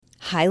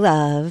Hi,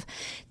 love.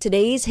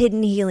 Today's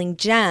hidden healing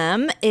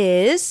gem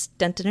is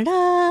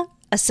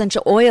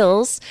essential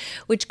oils,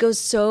 which goes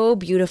so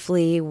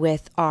beautifully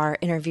with our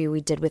interview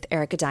we did with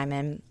Erica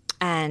Diamond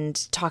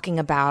and talking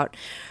about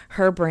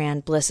her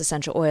brand, Bliss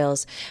Essential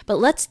Oils. But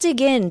let's dig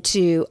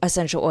into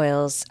essential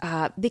oils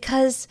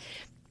because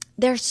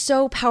they're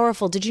so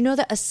powerful. Did you know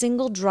that a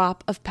single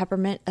drop of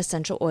peppermint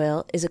essential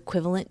oil is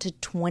equivalent to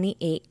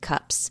 28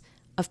 cups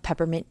of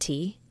peppermint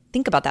tea?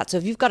 Think about that. So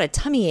if you've got a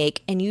tummy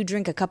ache and you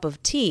drink a cup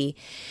of tea,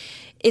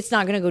 it's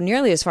not going to go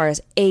nearly as far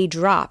as a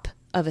drop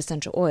of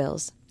essential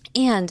oils.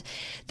 And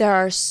there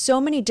are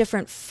so many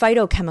different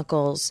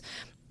phytochemicals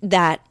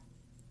that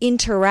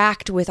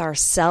interact with our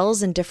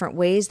cells in different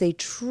ways. They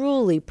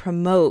truly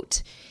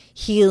promote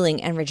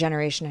healing and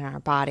regeneration in our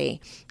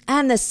body.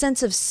 And the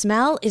sense of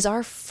smell is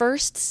our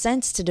first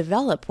sense to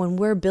develop when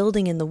we're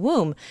growing in the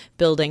womb.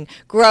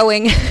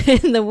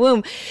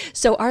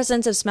 So our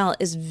sense of smell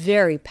is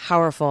very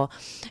powerful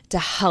to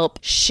help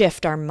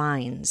shift our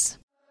minds.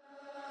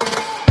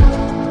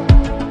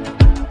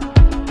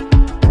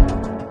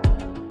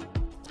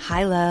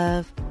 Hi,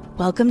 love.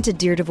 Welcome to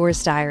Dear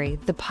Divorce Diary,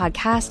 the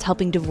podcast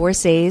helping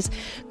divorcees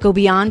go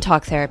beyond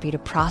talk therapy to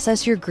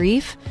process your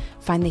grief,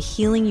 find the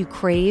healing you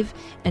crave,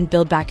 and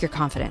build back your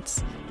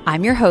confidence.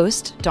 I'm your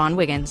host, Dawn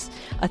Wiggins,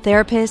 a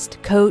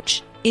therapist,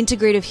 coach,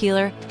 integrative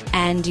healer,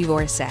 and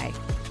divorcee.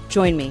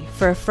 Join me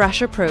for a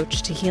fresh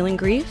approach to healing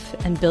grief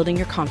and building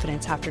your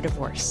confidence after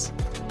divorce.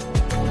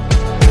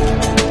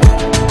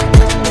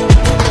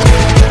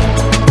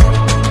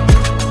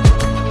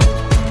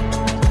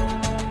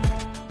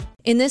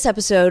 In this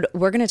episode,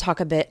 we're going to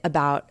talk a bit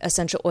about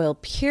essential oil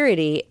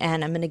purity,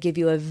 and I'm going to give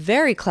you a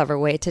very clever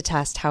way to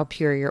test how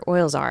pure your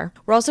oils are.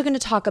 We're also going to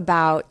talk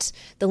about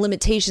the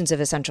limitations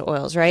of essential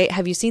oils, right?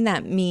 Have you seen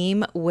that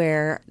meme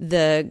where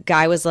the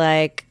guy was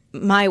like,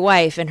 my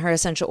wife and her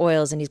essential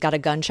oils, and he's got a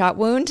gunshot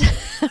wound,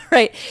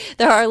 right?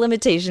 There are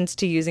limitations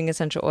to using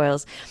essential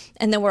oils.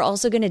 And then we're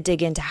also going to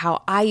dig into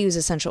how I use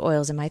essential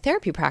oils in my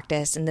therapy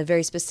practice and the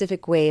very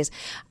specific ways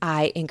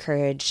I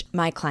encourage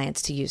my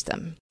clients to use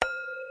them.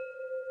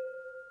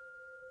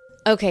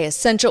 Okay,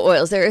 essential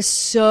oils. There is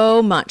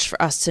so much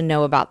for us to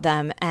know about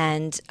them,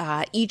 and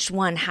each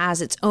one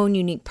has its own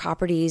unique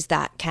properties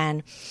that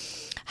can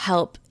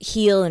help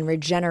heal and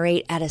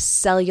regenerate at a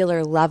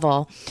cellular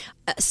level.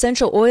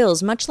 Essential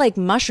oils, much like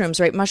mushrooms,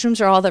 right? Mushrooms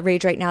are all the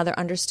rage right now. They're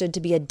understood to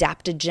be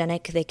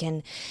adaptogenic. They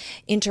can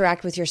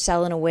interact with your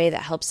cell in a way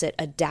that helps it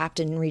adapt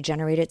and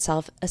regenerate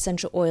itself.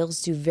 Essential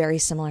oils do very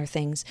similar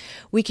things.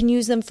 We can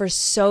use them for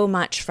so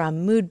much,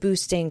 from mood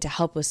boosting to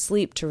help with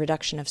sleep to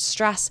reduction of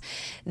stress.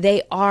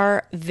 They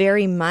are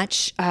very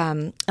much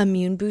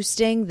immune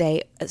boosting.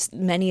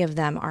 Many of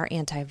them are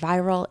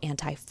antiviral,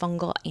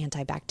 antifungal,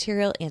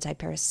 antibacterial,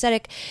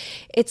 antiparasitic.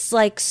 It's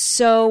like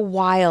so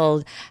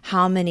wild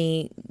how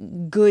many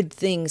good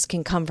things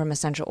can come from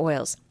essential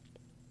oils.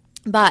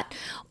 But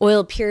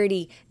oil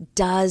purity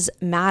does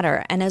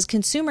matter. And as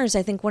consumers,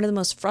 I think one of the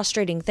most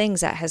frustrating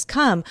things that has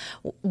come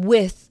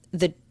with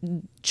the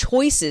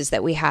choices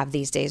that we have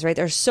these days, right?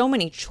 There's so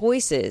many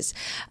choices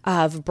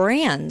of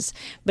brands,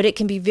 but it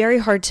can be very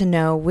hard to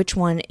know which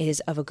one is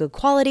of a good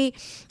quality.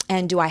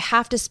 And do I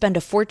have to spend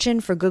a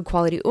fortune for good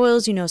quality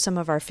oils? You know, some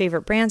of our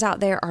favorite brands out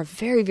there are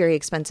very, very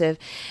expensive.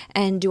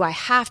 And do I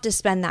have to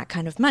spend that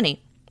kind of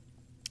money?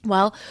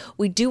 Well,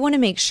 we do want to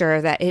make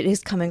sure that it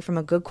is coming from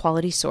a good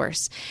quality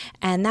source.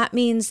 And that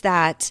means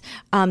that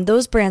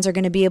those brands are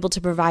going to be able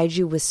to provide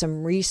you with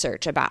some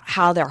research about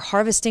how they're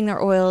harvesting their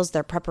oils,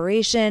 their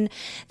preparation,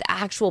 the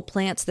actual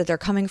plants that they're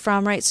coming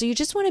from, right? So you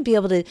just want to be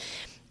able to,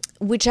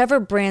 whichever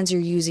brands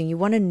you're using, you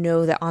want to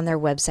know that on their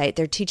website,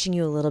 they're teaching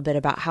you a little bit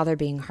about how they're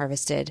being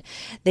harvested.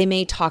 They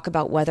may talk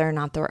about whether or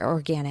not they're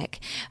organic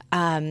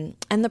and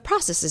the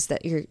processes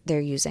that they're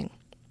using.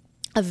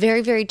 A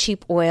very, very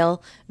cheap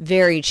oil,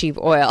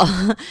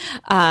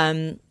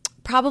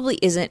 probably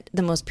isn't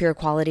the most pure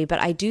quality, but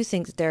I do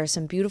think that there are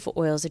some beautiful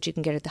oils that you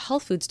can get at the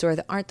health food store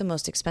that aren't the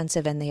most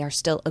expensive, and they are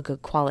still a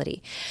good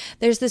quality.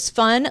 There's this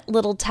fun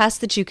little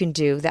test that you can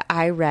do that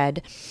I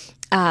read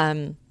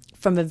from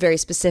a very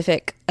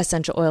specific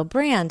essential oil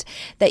brand,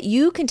 that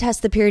you can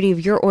test the purity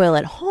of your oil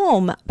at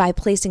home by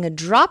placing a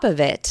drop of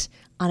it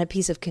on a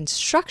piece of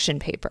construction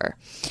paper.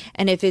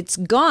 And if it's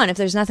gone, if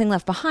there's nothing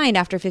left behind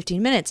after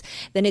 15 minutes,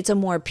 then it's a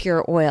more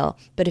pure oil.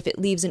 But if it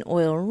leaves an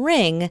oil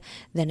ring,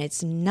 then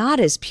it's not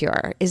as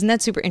pure. Isn't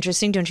that super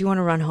interesting? Don't you want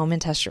to run home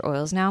and test your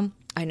oils now?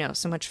 I know,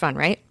 so much fun,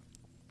 right?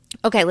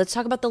 Okay, let's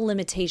talk about the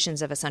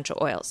limitations of essential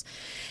oils.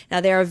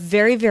 Now, they are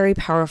very, very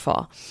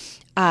powerful,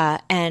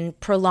 and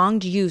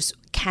prolonged use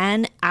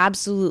can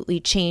absolutely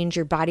change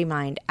your body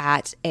mind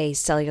at a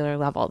cellular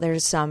level.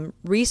 There's some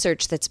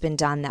research that's been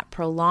done that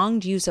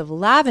prolonged use of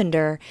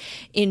lavender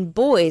in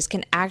boys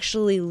can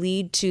actually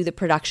lead to the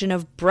production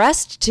of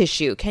breast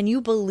tissue. Can you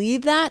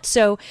believe that?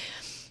 So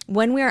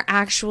when we are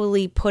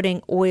actually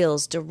putting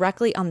oils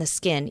directly on the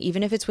skin,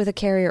 even if it's with a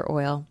carrier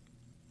oil,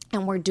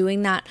 and we're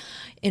doing that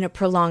in a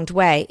prolonged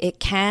way, it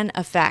can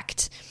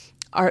affect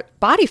our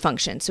body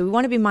function. So we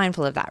want to be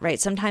mindful of that, right?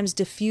 Sometimes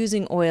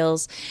diffusing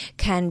oils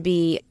can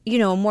be,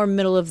 a more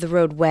middle of the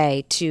road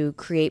way to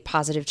create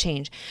positive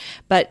change.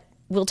 But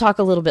we'll talk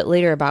a little bit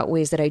later about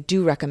ways that I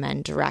do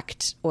recommend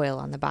direct oil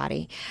on the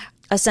body.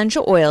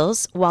 Essential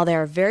oils, while they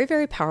are very,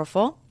 very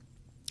powerful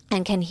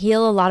and can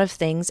heal a lot of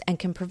things and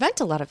can prevent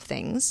a lot of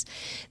things,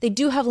 they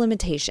do have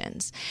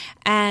limitations.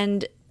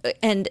 And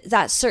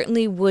that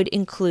certainly would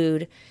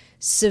include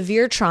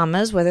severe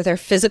traumas, whether they're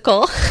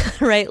physical,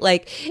 right?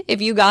 Like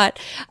if you got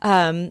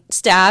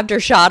stabbed or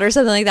shot or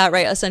something like that,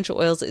 right? Essential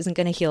oils isn't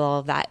going to heal all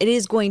of that. It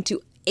is going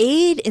to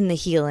aid in the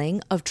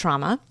healing of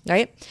trauma,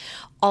 right?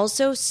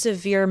 Also,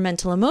 severe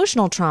mental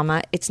emotional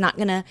trauma, it's not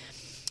going to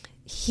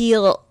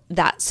heal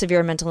that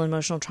severe mental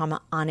emotional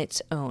trauma on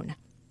its own.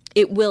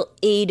 It will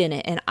aid in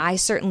it. And I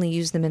certainly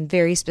use them in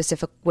very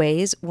specific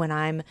ways when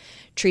I'm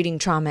treating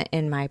trauma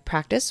in my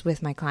practice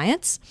with my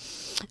clients.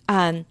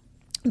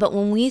 But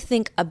when we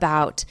think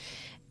about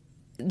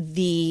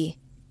the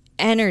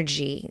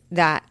energy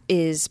that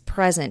is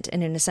present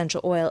in an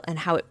essential oil and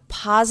how it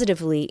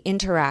positively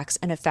interacts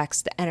and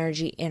affects the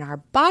energy in our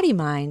body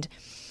mind,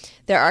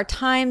 there are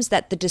times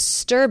that the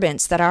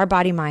disturbance that our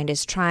body mind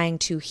is trying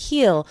to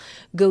heal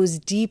goes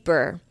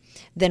deeper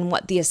than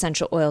what the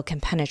essential oil can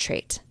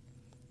penetrate.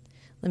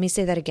 Let me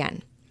say that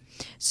again.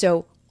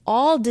 So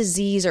all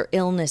disease or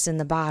illness in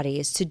the body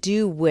is to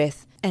do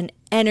with an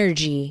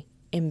energy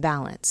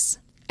imbalance.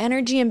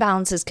 Energy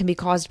imbalances can be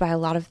caused by a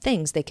lot of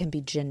things. They can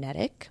be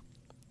genetic,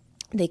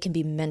 they can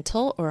be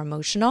mental or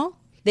emotional,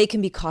 they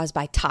can be caused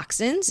by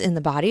toxins in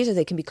the bodies, or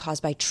they can be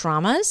caused by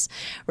traumas,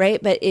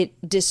 right? But it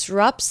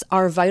disrupts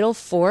our vital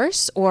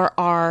force or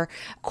our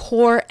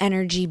core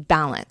energy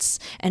balance.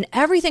 And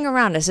everything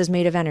around us is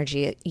made of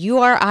energy. You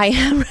are, I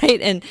am, right?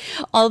 And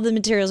all of the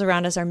materials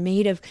around us are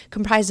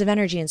comprised of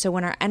energy. And so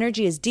when our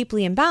energy is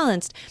deeply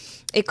imbalanced,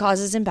 it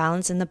causes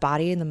imbalance in the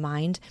body, in the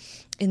mind,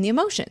 in the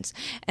emotions.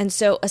 And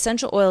so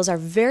essential oils are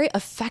very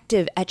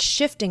effective at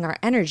shifting our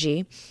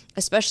energy,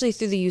 especially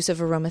through the use of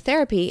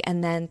aromatherapy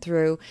and then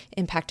through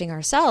impacting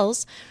our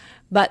cells.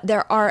 But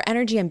there are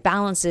energy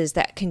imbalances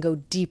that can go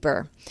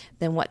deeper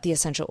than what the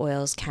essential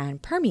oils can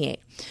permeate.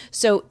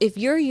 So if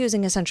you're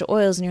using essential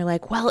oils and you're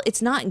like, well,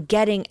 it's not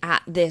getting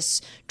at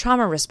this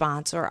trauma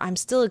response, or I'm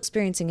still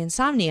experiencing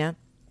insomnia,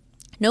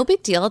 no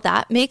big deal.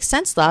 That makes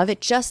sense, love. It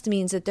just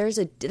means that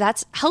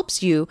that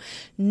helps you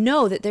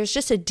know that there's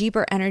just a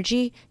deeper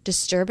energy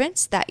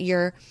disturbance that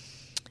you're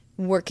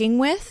working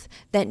with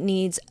that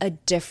needs a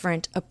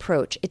different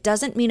approach. It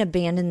doesn't mean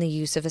abandon the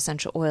use of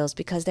essential oils,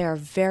 because they are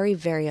very,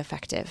 very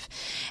effective.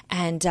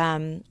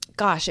 And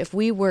if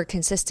we were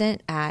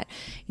consistent at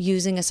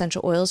using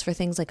essential oils for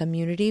things like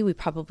immunity, we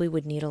probably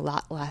would need a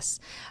lot less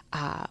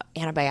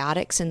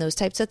antibiotics and those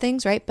types of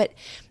things, right? But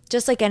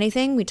just like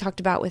anything we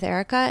talked about with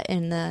Erica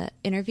in the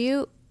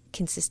interview,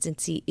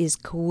 consistency is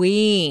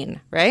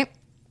queen, right?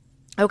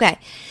 Okay,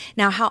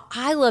 now how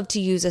I love to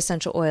use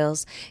essential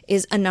oils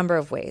is a number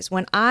of ways.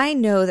 When I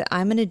know that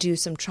I'm going to do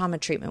some trauma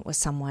treatment with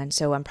someone,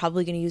 so I'm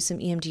probably going to use some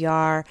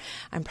EMDR,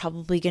 I'm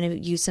probably going to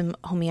use some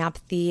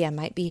homeopathy, I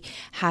might be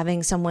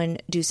having someone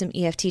do some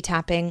EFT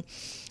tapping.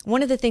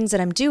 One of the things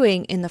that I'm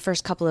doing in the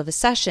first couple of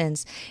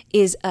sessions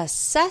is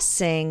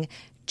assessing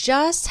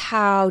just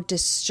how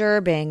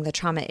disturbing the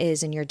trauma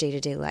is in your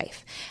day-to-day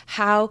life,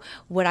 how,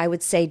 what I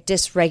would say,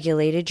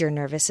 dysregulated your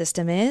nervous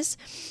system is,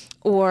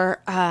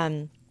 or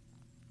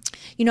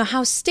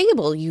how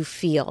stable you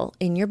feel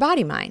in your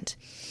body mind.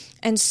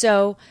 And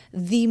so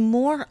the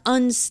more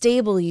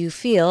unstable you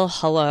feel,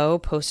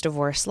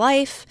 post-divorce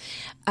life,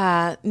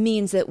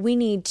 means that we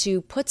need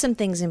to put some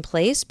things in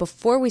place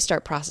before we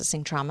start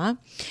processing trauma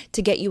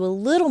to get you a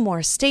little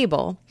more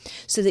stable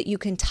so that you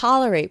can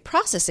tolerate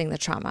processing the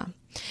trauma.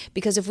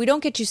 Because if we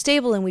don't get you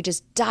stable and we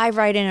just dive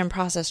right in and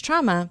process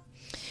trauma,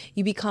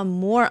 you become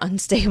more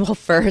unstable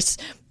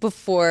first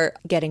before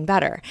getting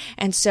better.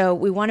 And so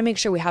we want to make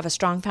sure we have a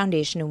strong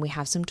foundation and we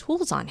have some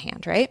tools on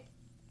hand, right?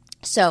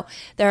 So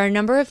there are a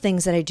number of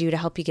things that I do to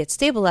help you get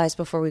stabilized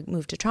before we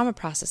move to trauma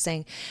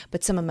processing,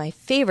 but some of my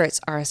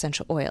favorites are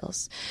essential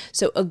oils.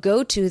 So a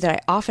go-to that I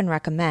often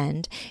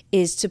recommend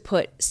is to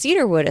put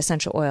cedarwood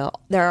essential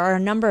oil. There are a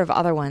number of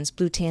other ones.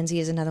 Blue tansy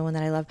is another one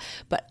that I love,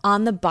 but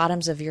on the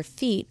bottoms of your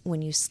feet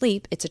when you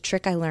sleep. It's a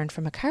trick I learned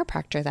from a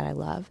chiropractor that I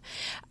love,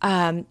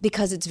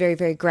 because it's very,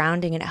 very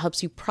grounding and it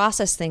helps you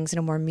process things in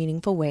a more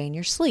meaningful way in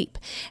your sleep.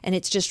 And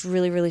it's just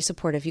really, really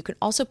supportive. You can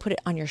also put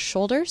it on your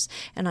shoulders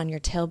and on your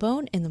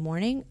tailbone in the morning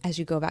as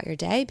you go about your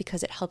day,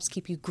 because it helps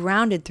keep you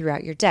grounded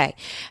throughout your day.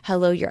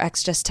 Hello, your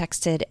ex just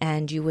texted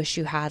and you wish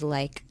you had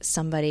like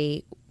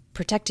somebody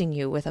protecting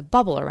you with a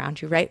bubble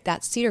around you, right?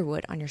 That's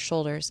cedarwood on your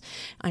shoulders,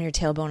 on your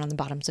tailbone, on the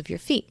bottoms of your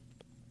feet.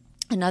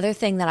 Another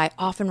thing that I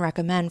often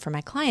recommend for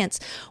my clients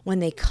when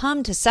they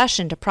come to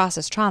session to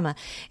process trauma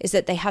is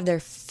that they have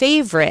their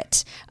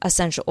favorite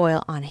essential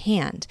oil on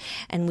hand.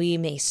 And we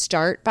may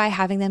start by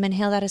having them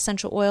inhale that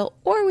essential oil,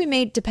 or we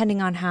may,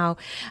 depending on how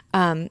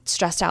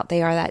stressed out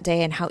they are that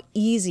day and how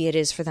easy it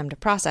is for them to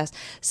process.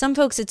 Some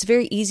folks, it's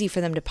very easy for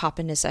them to pop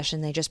into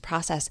session. They just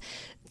process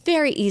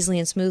very easily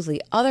and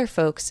smoothly. Other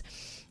folks,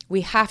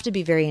 we have to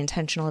be very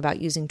intentional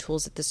about using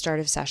tools at the start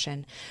of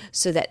session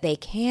so that they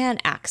can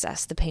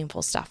access the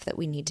painful stuff that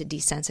we need to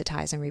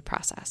desensitize and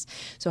reprocess.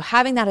 So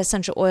having that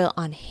essential oil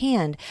on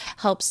hand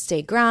helps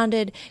stay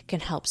grounded, can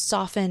help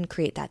soften,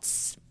 create that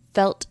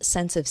felt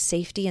sense of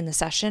safety in the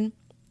session,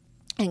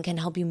 and can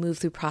help you move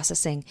through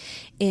processing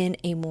in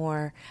a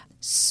more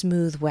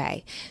smooth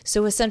way.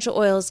 So essential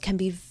oils can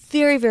be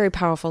very, very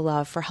powerful,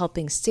 love, for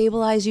helping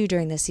stabilize you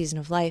during this season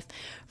of life,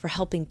 for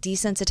helping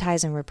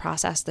desensitize and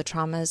reprocess the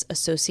traumas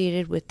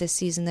associated with this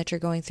season that you're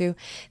going through.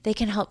 They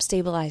can help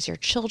stabilize your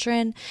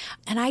children.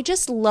 And I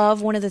just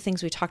love one of the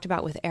things we talked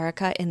about with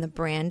Erica in the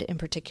brand in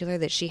particular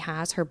that she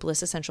has, her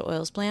Bliss Essential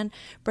Oils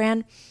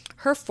brand.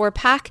 Her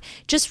 4-pack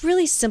just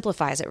really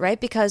simplifies it, right?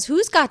 Because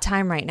who's got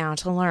time right now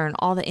to learn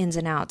all the ins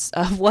and outs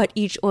of what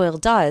each oil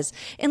does,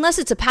 unless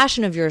it's a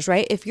passion of yours,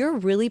 right? If you're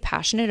really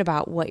passionate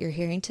about what you're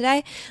hearing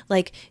today,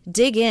 like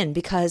dig in,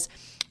 because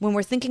when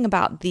we're thinking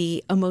about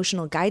the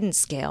emotional guidance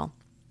scale,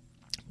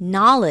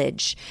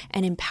 knowledge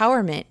and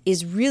empowerment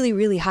is really,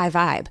 really high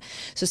vibe.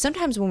 So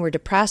sometimes when we're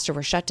depressed or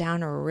we're shut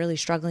down or we're really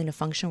struggling to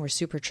function, we're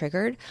super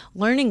triggered,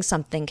 learning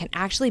something can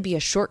actually be a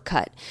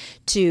shortcut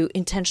to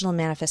intentional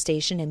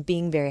manifestation and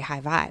being very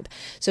high vibe.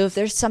 So if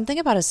there's something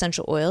about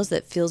essential oils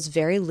that feels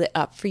very lit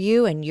up for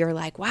you and you're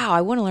like, wow,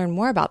 I want to learn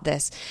more about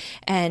this,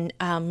 and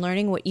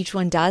learning what each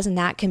one does, and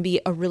that can be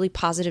a really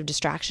positive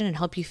distraction and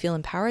help you feel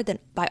empowered, then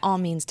by all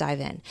means dive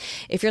in.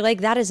 If you're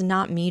like, that is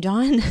not me,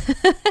 Dawn,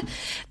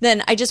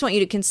 then I just want you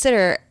to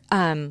consider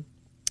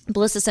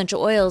Bliss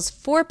Essential Oils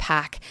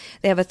 4-pack.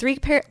 They have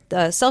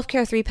a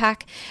self-care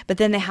 3-pack, but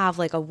then they have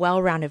like a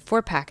well-rounded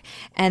 4-pack.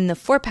 And the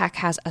 4-pack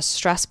has a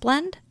stress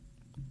blend,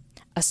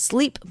 a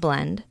sleep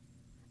blend,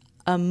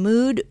 a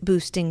mood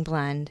boosting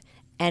blend,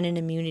 and an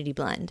immunity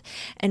blend.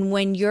 And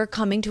when you're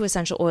coming to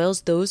essential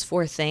oils, those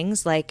 4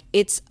 things, like,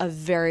 it's a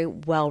very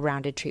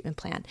well-rounded treatment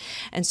plan.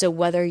 And so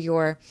whether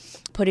you're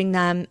putting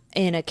them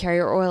in a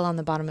carrier oil on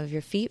the bottom of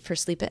your feet for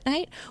sleep at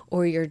night,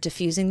 or you're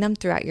diffusing them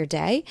throughout your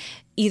day,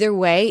 either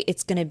way,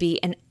 it's going to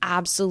be an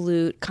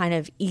absolute kind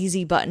of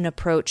easy button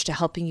approach to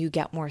helping you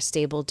get more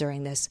stable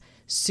during this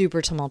super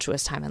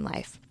tumultuous time in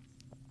life.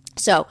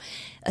 So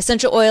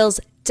essential oils,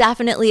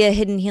 definitely a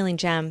hidden healing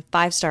gem.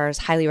 5 stars,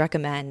 highly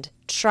recommend.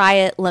 Try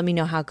it. Let me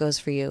know how it goes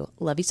for you.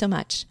 Love you so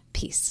much.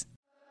 Peace.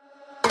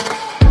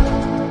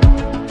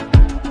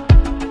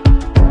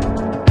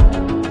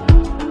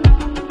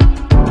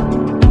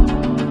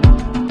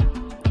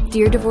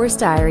 Dear Divorce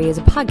Diary is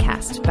a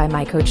podcast by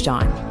My Coach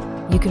Dawn.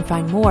 You can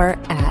find more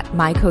at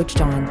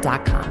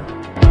mycoachdawn.com.